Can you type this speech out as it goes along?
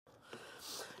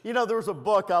You know, there was a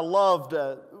book I loved.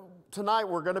 Tonight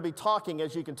we're going to be talking,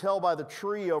 as you can tell by the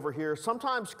tree over here,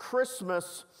 sometimes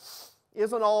Christmas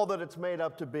isn't all that it's made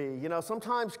up to be. You know,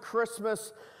 sometimes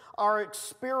Christmas, our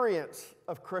experience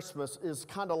of Christmas is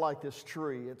kind of like this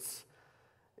tree.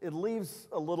 It leaves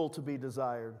a little to be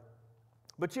desired.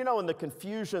 But you know, in the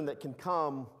confusion that can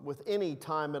come with any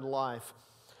time in life,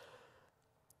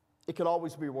 it could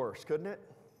always be worse, couldn't it?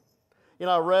 You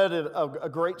know, I read a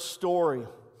great story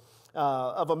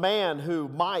of a man who,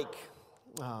 Mike,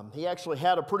 he actually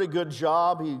had a pretty good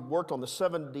job. He worked on the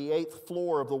 78th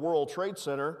floor of the World Trade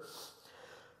Center.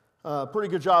 Pretty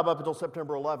good job up until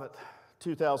September 11th,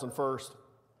 2001.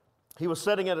 He was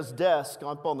sitting at his desk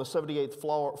up on the 78th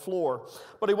floor,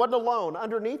 but he wasn't alone.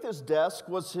 Underneath his desk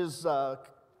was his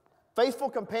faithful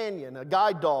companion, a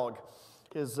guide dog.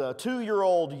 His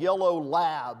 2-year-old yellow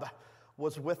lab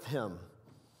was with him.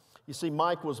 You see,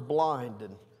 Mike was blind,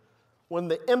 and when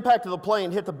the impact of the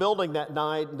plane hit the building that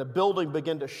night and the building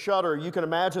began to shudder, you can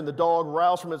imagine the dog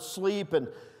roused from its sleep and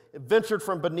ventured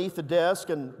from beneath the desk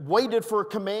and waited for a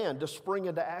command to spring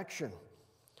into action.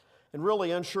 And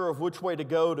really unsure of which way to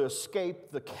go to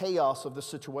escape the chaos of the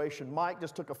situation, Mike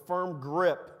just took a firm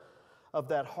grip of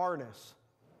that harness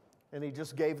and he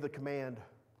just gave the command,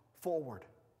 forward.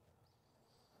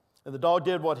 And the dog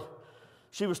did what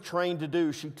she was trained to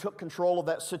do. She took control of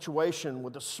that situation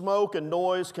with the smoke and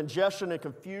noise, congestion and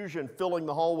confusion filling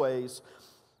the hallways.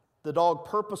 The dog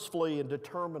purposefully and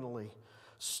determinedly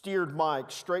steered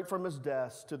Mike straight from his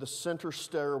desk to the center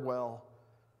stairwell,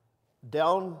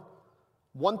 down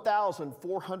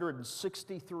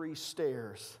 1,463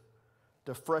 stairs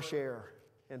to fresh air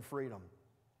and freedom.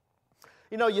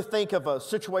 You know, you think of a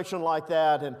situation like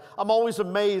that, and I'm always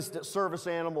amazed at service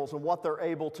animals and what they're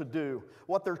able to do,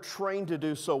 what they're trained to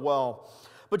do so well.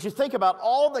 But you think about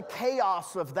all the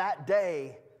chaos of that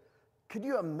day. Could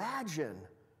you imagine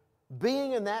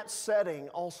being in that setting,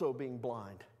 also being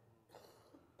blind,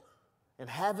 and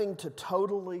having to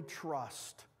totally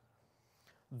trust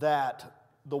that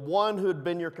the one who had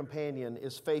been your companion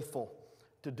is faithful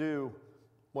to do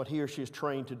what he or she is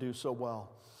trained to do so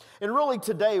well? And really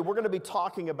today, we're going to be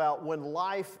talking about when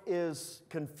life is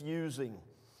confusing.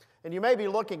 And you may be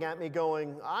looking at me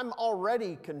going, I'm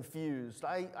already confused.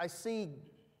 I see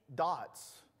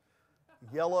dots,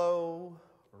 yellow,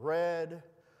 red,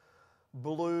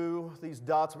 blue, these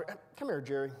dots. Come here,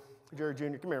 Jerry. Jerry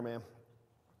Jr., come here, man.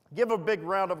 Give a big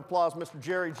round of applause, Mr.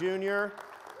 Jerry Jr.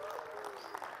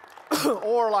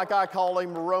 Or like I call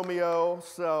him, Romeo.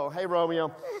 So, hey,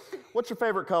 Romeo, what's your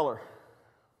favorite color?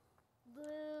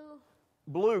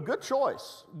 Blue, good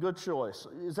choice, good choice.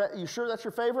 You sure that's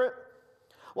your favorite?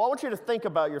 Well, I want you to think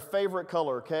about your favorite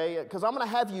color, okay? Because I'm going to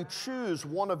have you choose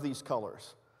one of these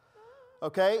colors,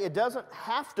 okay? It doesn't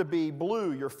have to be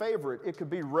blue, your favorite. It could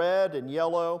be red and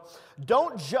yellow.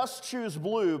 Don't just choose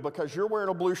blue because you're wearing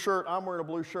a blue shirt, I'm wearing a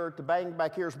blue shirt, the bang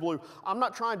back here is blue. I'm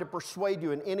not trying to persuade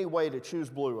you in any way to choose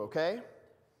blue, okay?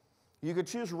 You could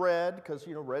choose red because,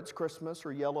 you know, red's Christmas,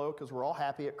 or yellow because we're all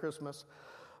happy at Christmas.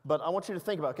 But I want you to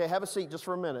think about, okay, have a seat just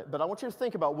for a minute, but I want you to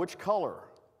think about which color.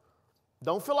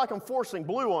 Don't feel like I'm forcing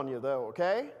blue on you, though,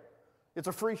 okay? It's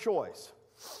a free choice.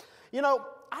 You know,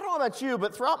 I don't know about you,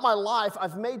 but throughout my life,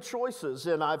 I've made choices,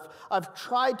 and I've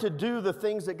tried to do the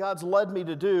things that God's led me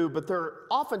to do, but there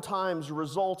oftentimes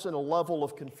results in a level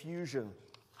of confusion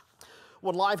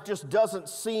when life just doesn't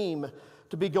seem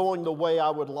to be going the way I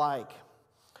would like.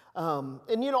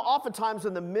 And you know, oftentimes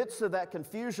in the midst of that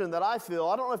confusion that I feel,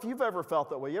 I don't know if you've ever felt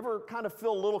that way. You ever kind of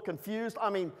feel a little confused? I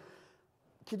mean,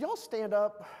 could y'all stand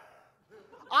up?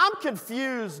 I'm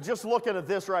confused just looking at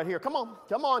this right here. Come on,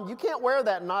 come on. You can't wear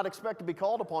that and not expect to be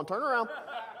called upon. Turn around.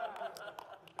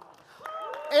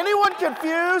 Anyone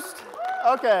confused?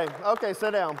 Okay,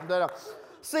 sit down.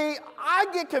 See, I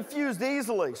get confused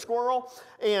easily, squirrel,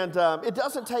 and it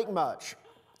doesn't take much.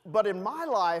 But in my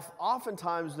life,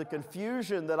 oftentimes the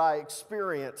confusion that I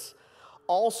experience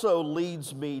also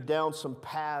leads me down some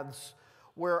paths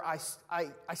where I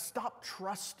stop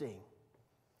trusting.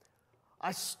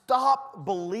 I stop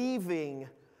believing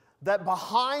that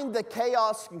behind the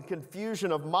chaos and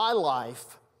confusion of my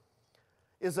life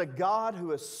is a God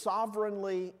who is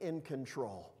sovereignly in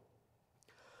control.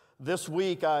 This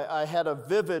week, I had a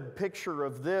vivid picture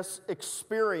of this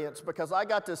experience because I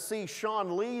got to see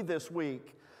Sean Lee this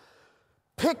week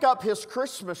pick up his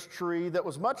Christmas tree that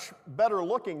was much better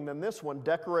looking than this one,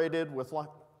 decorated with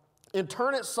and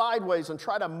turn it sideways and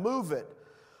try to move it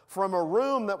from a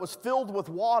room that was filled with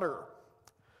water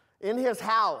in his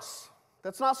house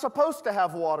that's not supposed to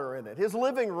have water in it. His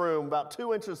living room, about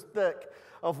 2 inches thick,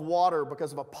 of water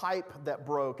because of a pipe that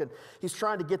broke. And he's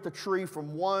trying to get the tree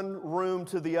from one room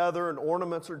to the other, and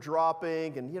ornaments are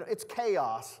dropping, and it's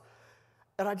chaos.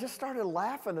 And I just started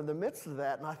laughing in the midst of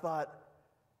that, and I thought,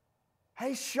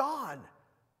 hey, Sean,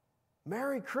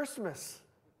 Merry Christmas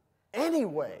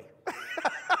anyway.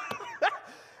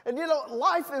 And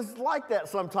life is like that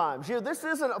sometimes. This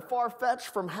isn't a far-fetched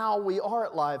from how we are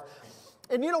at life.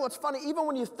 And what's funny, even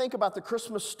when you think about the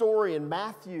Christmas story in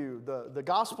Matthew, the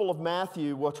Gospel of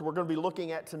Matthew, which we're going to be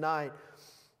looking at tonight,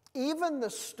 even the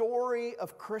story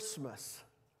of Christmas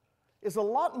is a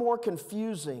lot more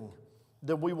confusing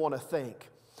than we want to think.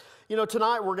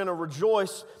 Tonight we're going to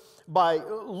rejoice by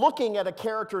looking at a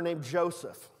character named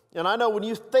Joseph. And I know when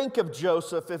you think of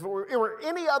Joseph, if it were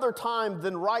any other time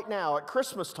than right now at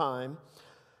Christmas time,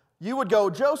 you would go,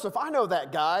 Joseph, I know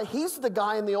that guy. He's the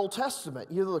guy in the Old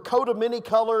Testament. The coat of many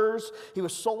colors. He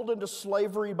was sold into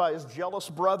slavery by his jealous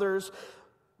brothers.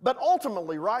 But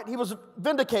ultimately, right, he was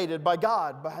vindicated by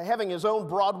God by having his own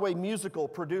Broadway musical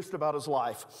produced about his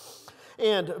life.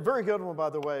 And a very good one, by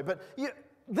the way. But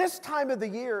this time of the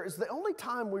year is the only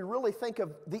time we really think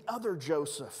of the other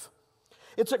Joseph.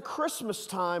 It's at Christmas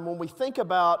time when we think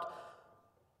about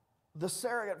the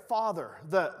surrogate father,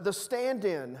 the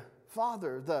stand-in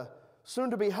father, the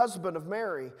soon-to-be husband of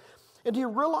Mary. And do you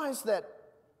realize that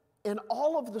in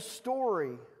all of the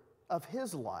story of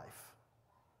his life,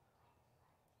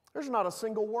 there's not a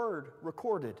single word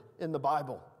recorded in the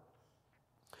Bible.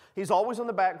 He's always in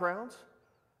the background.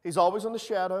 He's always in the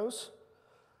shadows.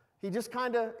 He just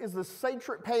kind of is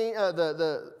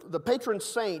the patron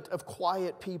saint of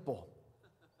quiet people.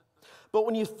 But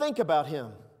when you think about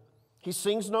him, he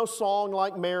sings no song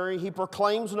like Mary. He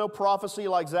proclaims no prophecy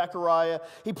like Zechariah.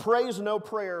 He prays no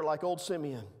prayer like old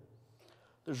Simeon.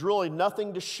 There's really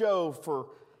nothing to show for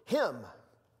him.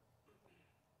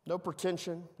 No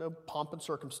pretension, no pomp and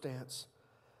circumstance.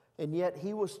 And yet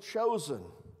he was chosen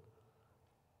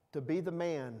to be the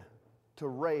man to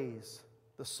raise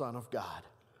the Son of God.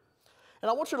 And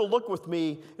I want you to look with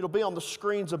me, it'll be on the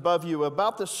screens above you,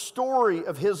 about the story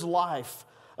of his life,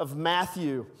 of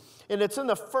Matthew. And it's in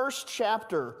the first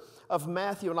chapter of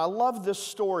Matthew. And I love this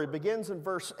story. It begins in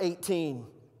verse 18.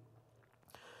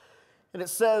 And it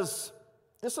says,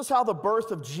 this is how the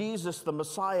birth of Jesus, the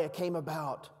Messiah, came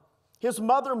about. His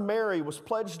mother Mary was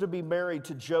pledged to be married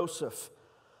to Joseph.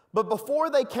 But before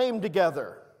they came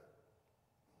together,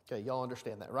 okay, y'all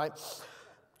understand that, right?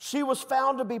 She was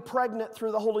found to be pregnant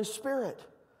through the Holy Spirit.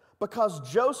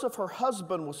 Because Joseph, her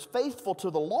husband, was faithful to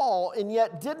the law and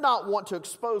yet did not want to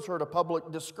expose her to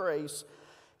public disgrace,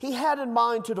 he had in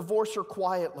mind to divorce her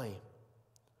quietly.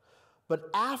 But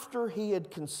after he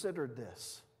had considered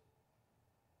this,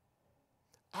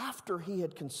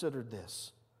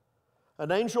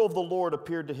 an angel of the Lord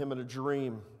appeared to him in a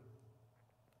dream.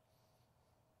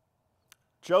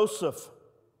 Joseph,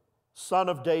 son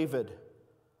of David,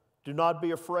 do not be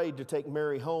afraid to take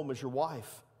Mary home as your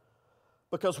wife,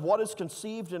 because what is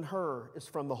conceived in her is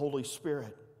from the Holy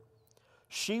Spirit.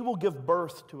 She will give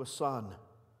birth to a son,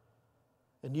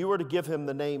 and you are to give him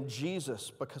the name Jesus,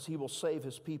 because he will save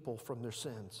his people from their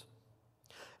sins.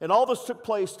 And all this took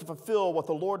place to fulfill what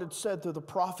the Lord had said through the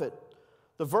prophet.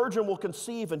 The virgin will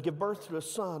conceive and give birth to a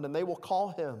son, and they will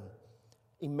call him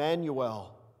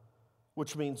Emmanuel,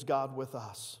 which means God with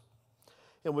us.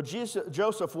 And when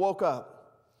Joseph woke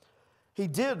up, he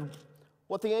did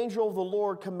what the angel of the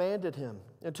Lord commanded him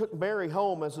and took Mary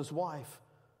home as his wife.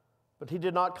 But he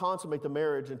did not consummate the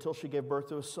marriage until she gave birth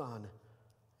to a son,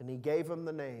 and he gave him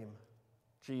the name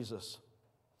Jesus.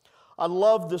 I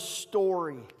love this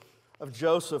story of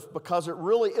Joseph because it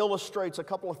really illustrates a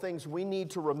couple of things we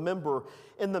need to remember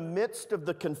in the midst of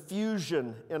the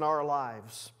confusion in our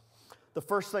lives. The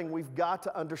first thing we've got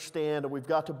to understand and we've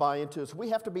got to buy into is we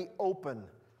have to be open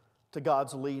to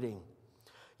God's leading.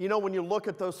 When you look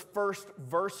at those first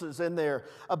verses in there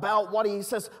about what he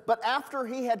says, but after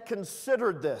he had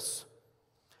considered this,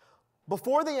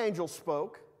 before the angel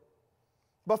spoke,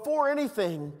 before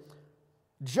anything,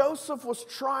 Joseph was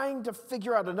trying to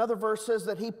figure out. Another verse says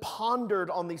that he pondered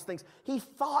on these things. He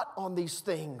thought on these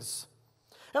things.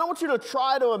 And I want you to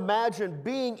try to imagine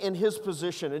being in his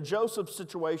position, in Joseph's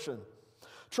situation,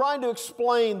 trying to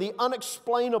explain the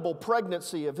unexplainable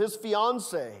pregnancy of his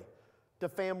fiancée to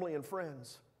family and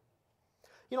friends.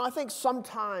 I think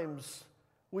sometimes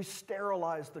we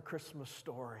sterilize the Christmas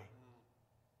story.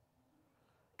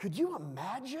 Could you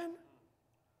imagine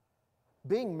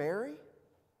being Mary,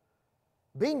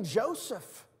 being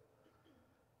Joseph,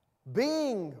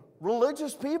 being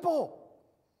religious people,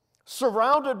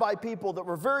 surrounded by people that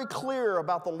were very clear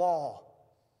about the law?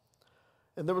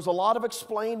 And there was a lot of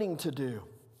explaining to do.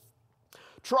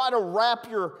 Try to wrap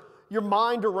your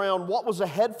mind around what was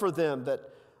ahead for them, that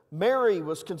Mary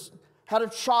had a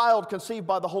child conceived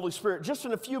by the Holy Spirit. Just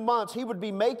in a few months, he would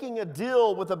be making a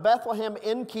deal with a Bethlehem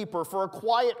innkeeper for a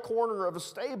quiet corner of a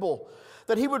stable,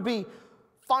 that he would be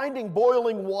finding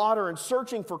boiling water and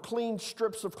searching for clean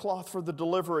strips of cloth for the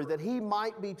delivery, that he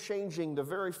might be changing the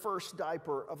very first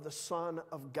diaper of the Son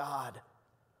of God.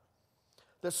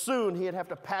 That soon he'd have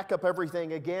to pack up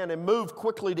everything again and move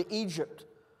quickly to Egypt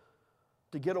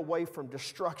to get away from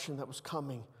destruction that was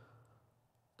coming,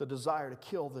 the desire to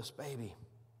kill this baby.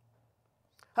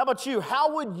 How about you?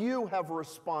 How would you have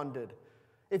responded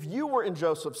if you were in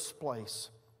Joseph's place?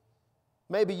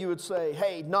 Maybe you would say,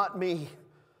 hey, not me.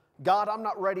 God, I'm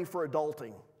not ready for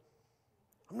adulting.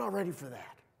 I'm not ready for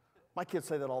that. My kids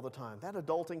say that all the time. That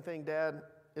adulting thing, Dad,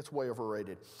 it's way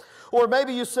overrated. Or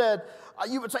maybe you would say,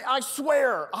 I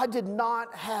swear I did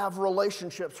not have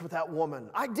relationships with that woman.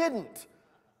 I didn't.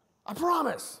 I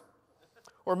promise.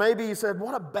 Or maybe you said,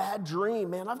 what a bad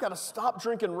dream, man. I've got to stop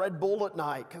drinking Red Bull at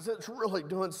night because it's really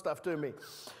doing stuff to me.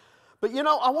 But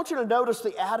I want you to notice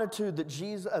the attitude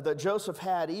that Joseph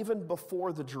had even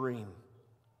before the dream.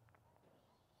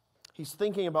 He's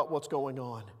thinking about what's going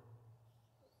on.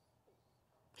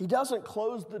 He doesn't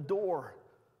close the door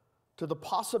to the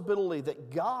possibility that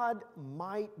God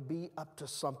might be up to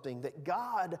something, that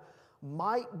God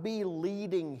might be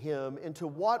leading him into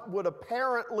what would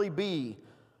apparently be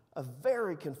a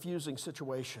very confusing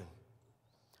situation.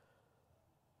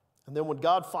 And then when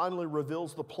God finally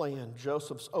reveals the plan,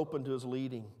 Joseph's open to his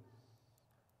leading,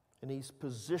 and he's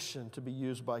positioned to be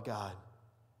used by God.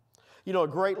 A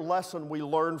great lesson we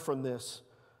learn from this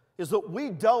is that we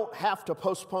don't have to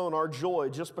postpone our joy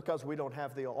just because we don't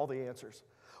have all the answers.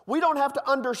 We don't have to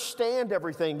understand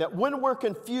everything, that when we're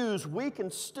confused, we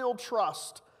can still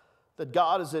trust that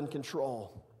God is in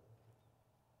control.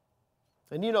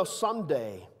 And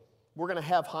someday we're going to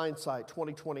have hindsight,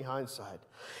 20/20 hindsight.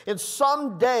 And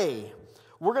someday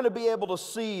we're going to be able to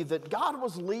see that God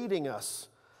was leading us.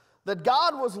 That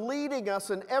God was leading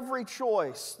us in every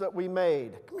choice that we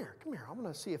made. Come here. I'm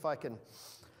going to see if I can.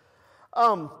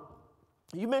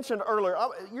 You mentioned earlier,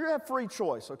 you have free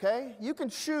choice, okay? You can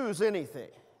choose anything.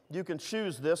 You can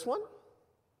choose this one.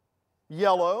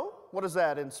 Yellow. What is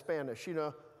that in Spanish?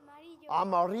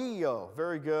 Amarillo.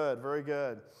 Very good, very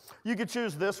good. You could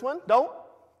choose this one.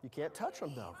 You can't touch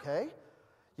them though, okay?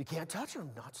 You can't touch them,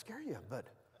 not scare you, but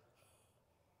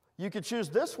you could choose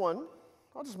this one.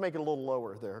 I'll just make it a little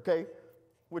lower there, okay?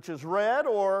 Which is red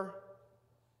or?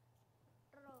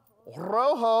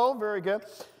 Rojo, very good.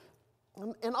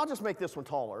 And I'll just make this one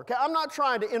taller, okay? I'm not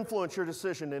trying to influence your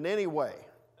decision in any way,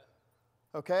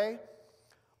 okay?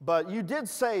 But you did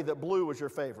say that blue was your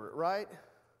favorite, right?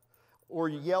 Or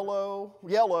yellow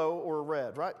or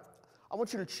red, right? I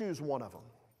want you to choose one of them,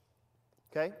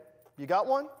 okay? You got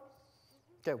one?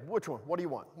 Okay, which one? What do you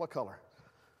want? What color?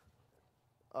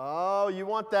 Oh, you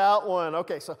want that one.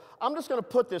 Okay, so I'm just going to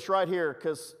put this right here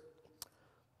because,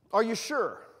 are you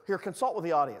sure? Here, consult with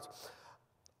the audience.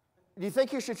 Do you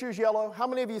think you should choose yellow? How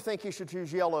many of you think you should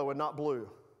choose yellow and not blue?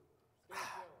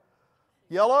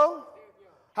 Yellow?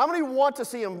 How many want to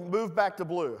see him move back to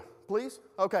blue? Please?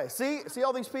 Okay, see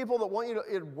all these people that want you to,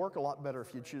 it'd work a lot better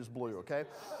if you choose blue, okay?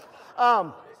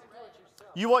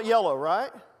 You want yellow,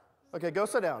 right? Okay, go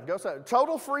sit down.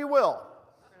 Total free will.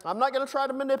 I'm not going to try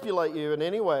to manipulate you in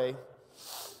any way.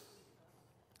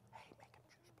 Hey, make him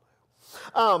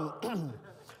choose blue.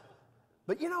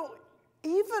 But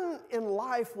even in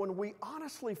life when we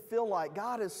honestly feel like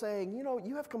God is saying,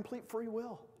 you have complete free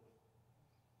will.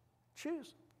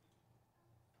 Choose.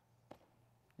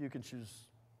 You can choose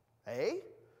A,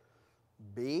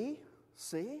 B,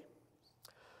 C.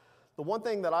 The one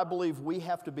thing that I believe we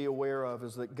have to be aware of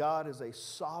is that God is a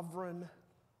sovereign,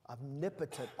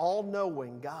 omnipotent,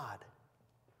 all-knowing God.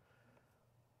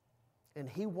 And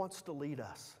He wants to lead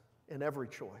us in every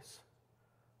choice.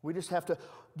 We just have to.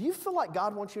 Do you feel like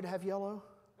God wants you to have yellow?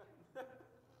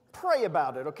 Pray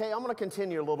about it, okay? I'm going to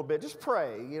continue a little bit. Just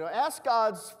pray. Ask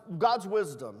God's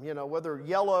wisdom, whether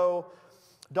yellow.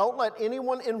 Don't let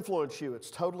anyone influence you. It's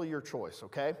totally your choice,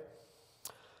 okay?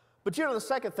 But the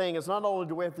second thing is not only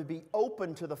do we have to be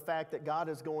open to the fact that God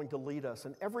is going to lead us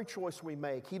in every choice we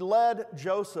make. He led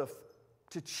Joseph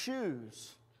to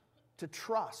choose, to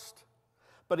trust.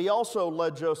 But He also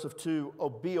led Joseph to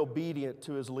be obedient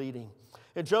to His leading.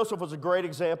 And Joseph was a great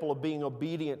example of being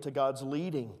obedient to God's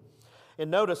leading.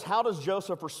 And notice, how does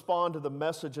Joseph respond to the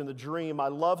message in the dream? I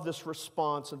love this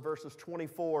response in verses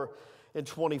 24 and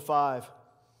 25.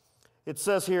 It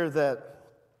says here that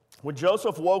when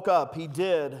Joseph woke up, he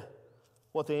did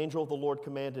what the angel of the Lord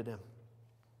commanded him.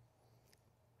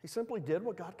 He simply did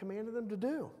what God commanded him to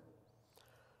do.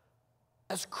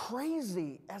 As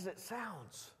crazy as it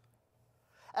sounds,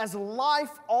 as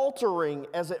life-altering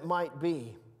as it might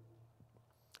be,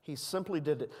 he simply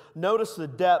did it. Notice the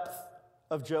depth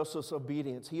of Joseph's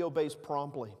obedience. He obeys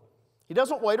promptly. He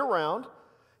doesn't wait around.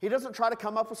 He doesn't try to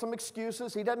come up with some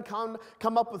excuses. He doesn't come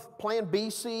up with plan B,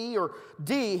 C, or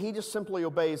D. He just simply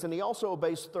obeys, and he also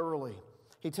obeys thoroughly.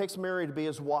 He takes Mary to be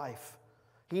his wife.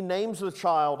 He names the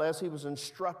child as he was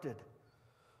instructed.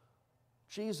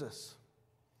 Jesus.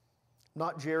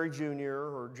 Not Jerry Jr.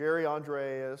 or Jerry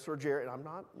Andreas or Jerry, I'm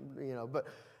not, but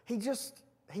he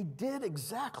did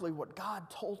exactly what God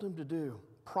told him to do,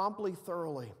 promptly,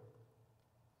 thoroughly.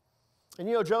 And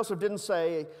Joseph didn't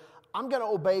say, I'm going to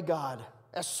obey God.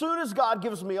 As soon as God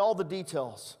gives me all the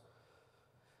details,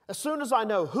 as soon as I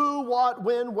know who, what,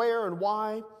 when, where, and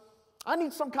why, I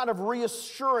need some kind of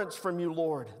reassurance from you,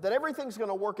 Lord, that everything's going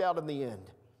to work out in the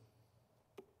end.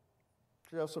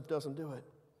 Joseph doesn't do it.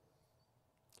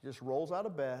 He just rolls out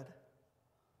of bed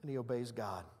and he obeys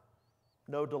God.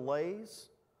 No delays,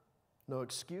 no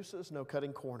excuses, no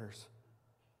cutting corners.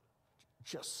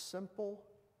 Just simple,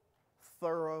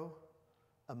 thorough,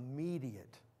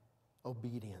 immediate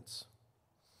obedience.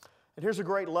 And here's a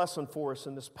great lesson for us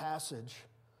in this passage.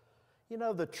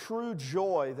 The true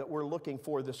joy that we're looking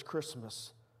for this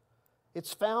Christmas,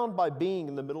 it's found by being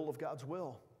in the middle of God's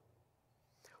will.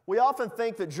 We often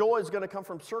think that joy is going to come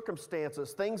from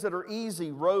circumstances, things that are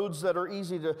easy, roads that are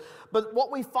easy to... But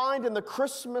what we find in the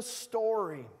Christmas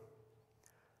story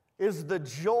is the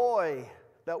joy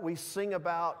that we sing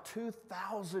about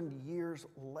 2,000 years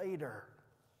later,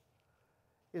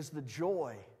 is the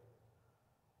joy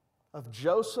of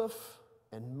Joseph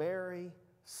and Mary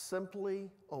simply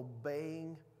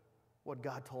obeying what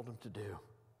God told them to do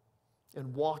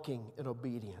and walking in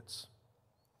obedience.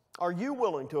 Are you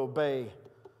willing to obey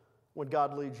when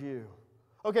God leads you?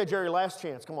 Okay, Jerry, last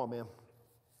chance. Come on, man.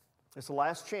 It's the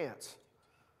last chance.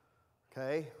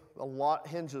 Okay? A lot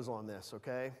hinges on this,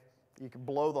 okay? You can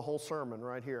blow the whole sermon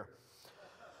right here.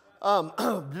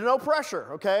 No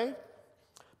pressure, okay?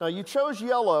 Now, you chose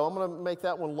yellow. I'm going to make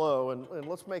that one low, and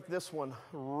let's make this one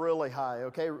really high,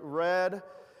 okay? Red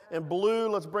and blue,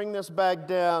 let's bring this back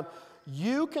down.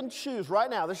 You can choose right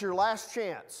now. This is your last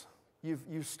chance.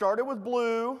 You started with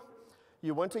blue.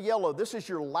 You went to yellow. This is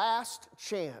your last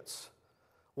chance.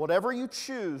 Whatever you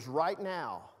choose right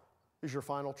now is your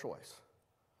final choice.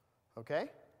 Okay?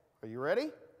 Are you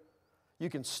ready? You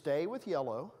can stay with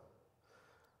yellow.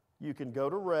 You can go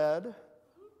to red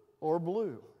or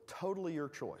blue. Totally your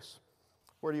choice.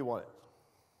 Where do you want it?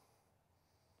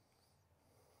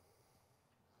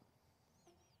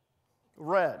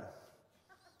 Red.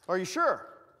 Are you sure?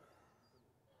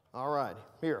 All right.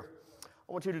 Here.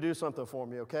 I want you to do something for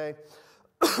me, okay?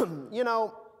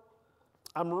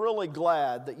 I'm really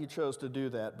glad that you chose to do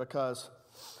that, because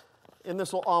in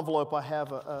this little envelope I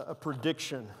have a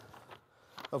prediction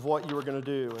of what you were going to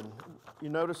do. And you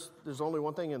notice there's only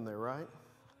one thing in there, right?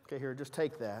 Okay, here, just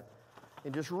take that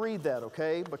and just read that,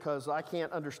 okay? Because I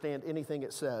can't understand anything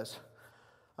it says.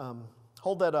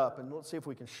 Hold that up and let's see if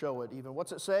we can show it even.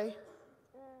 What's it say?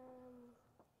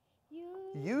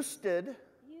 Usted.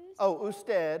 Oh,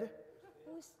 usted.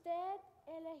 Usted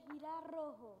elegirá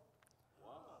rojo.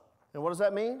 And what does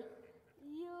that mean?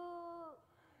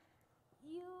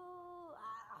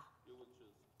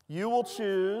 You will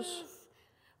choose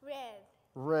red.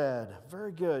 Red.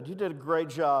 Very good. You did a great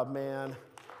job, man.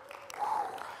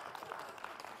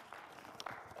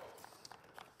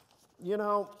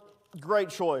 Great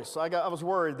choice. I was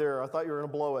worried there. I thought you were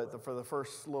going to blow it for the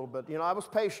first little bit. I was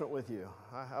patient with you.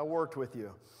 I worked with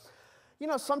you.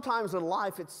 Sometimes in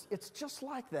life, it's just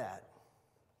like that.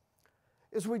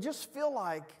 Is we just feel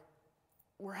like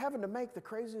we're having to make the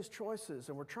craziest choices,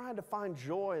 and we're trying to find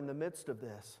joy in the midst of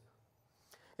this.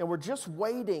 And we're just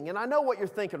waiting. And I know what you're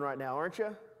thinking right now, aren't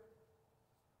you?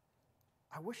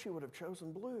 I wish you would have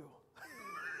chosen blue.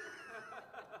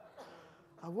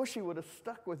 I wish you would have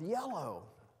stuck with yellow.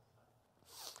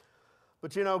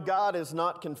 But God is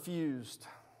not confused.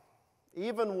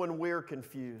 Even when we're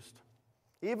confused.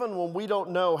 Even when we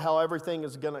don't know how everything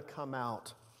is going to come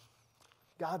out.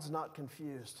 God's not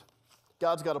confused.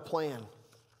 God's got a plan.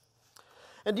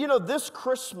 And this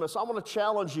Christmas, I want to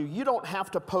challenge you. You don't have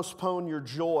to postpone your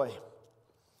joy.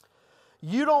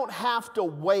 You don't have to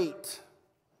wait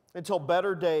until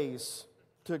better days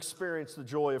to experience the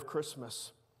joy of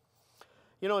Christmas.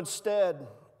 Instead,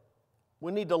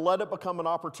 we need to let it become an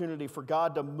opportunity for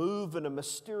God to move in a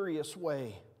mysterious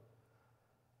way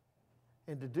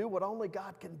and to do what only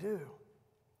God can do,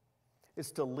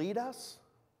 is to lead us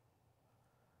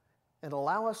and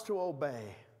allow us to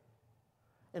obey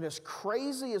And as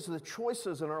crazy as the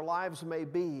choices in our lives may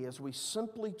be, as we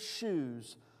simply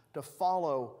choose to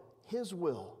follow His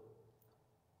will,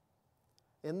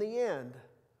 in the end,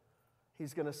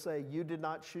 He's going to say, you did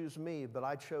not choose me, but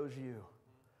I chose you,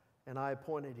 and I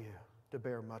appointed you to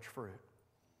bear much fruit.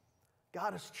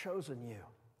 God has chosen you,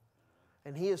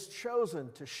 and He has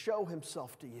chosen to show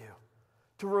Himself to you,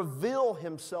 to reveal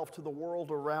Himself to the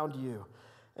world around you,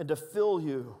 and to fill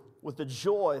you with the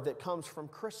joy that comes from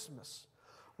Christmas,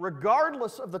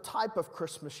 regardless of the type of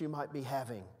Christmas you might be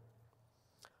having.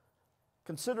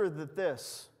 Consider that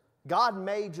this, God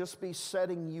may just be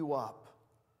setting you up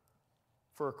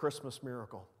for a Christmas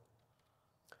miracle.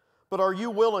 But are you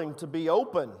willing to be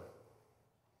open?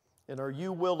 And are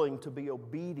you willing to be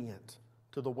obedient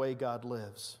to the way God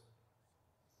lives?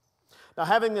 Now,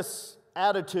 having this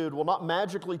attitude will not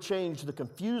magically change the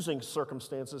confusing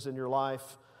circumstances in your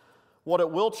life. What it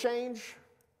will change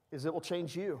is it will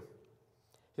change you.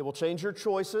 It will change your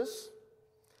choices.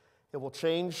 It will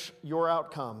change your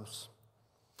outcomes.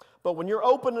 But when you're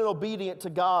open and obedient to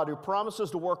God, who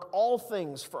promises to work all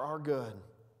things for our good,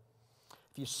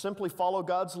 if you simply follow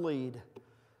God's lead,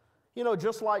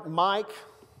 just like Mike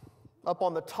up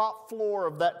on the top floor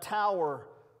of that tower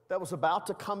that was about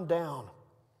to come down,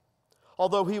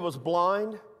 although he was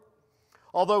blind,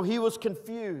 although he was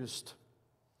confused,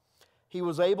 he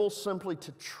was able simply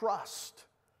to trust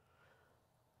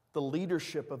the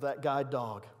leadership of that guide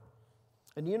dog.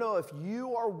 And if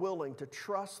you are willing to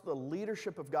trust the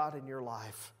leadership of God in your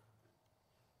life,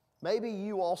 maybe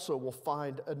you also will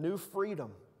find a new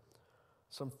freedom,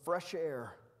 some fresh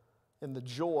air, and the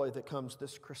joy that comes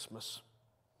this Christmas.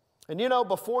 And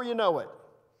before you know it,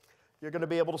 you're going to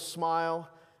be able to smile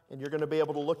and you're going to be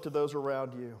able to look to those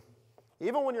around you.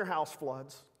 Even when your house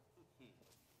floods,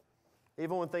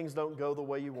 even when things don't go the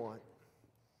way you want,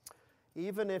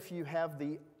 even if you have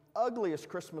the ugliest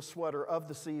Christmas sweater of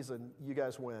the season, you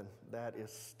guys win. That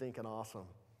is stinking awesome.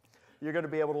 You're going to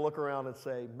be able to look around and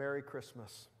say, Merry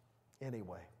Christmas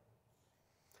anyway.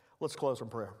 Let's close in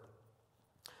prayer.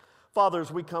 Father,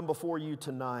 as we come before you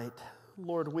tonight,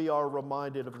 Lord, we are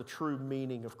reminded of the true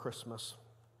meaning of Christmas,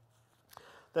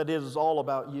 that it is all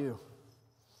about you.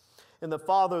 And that,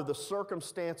 Father, the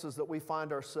circumstances that we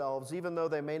find ourselves, even though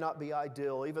they may not be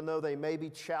ideal, even though they may be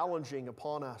challenging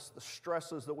upon us, the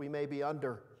stresses that we may be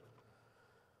under,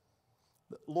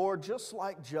 Lord, just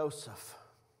like Joseph,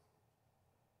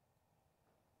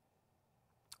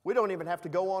 we don't even have to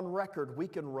go on record. We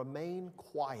can remain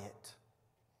quiet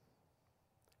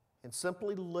and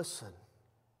simply listen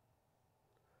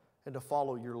and to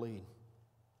follow your lead.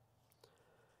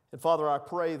 And Father, I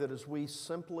pray that as we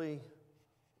simply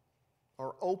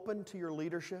are open to your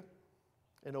leadership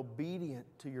and obedient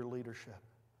to your leadership,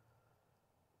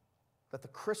 that the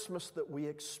Christmas that we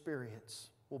experience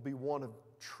will be one of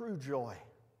true joy,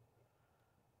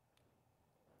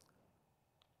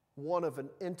 one of an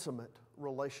intimate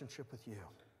relationship with you,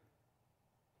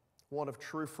 one of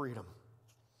true freedom.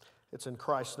 It's in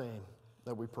Christ's name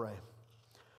that we pray.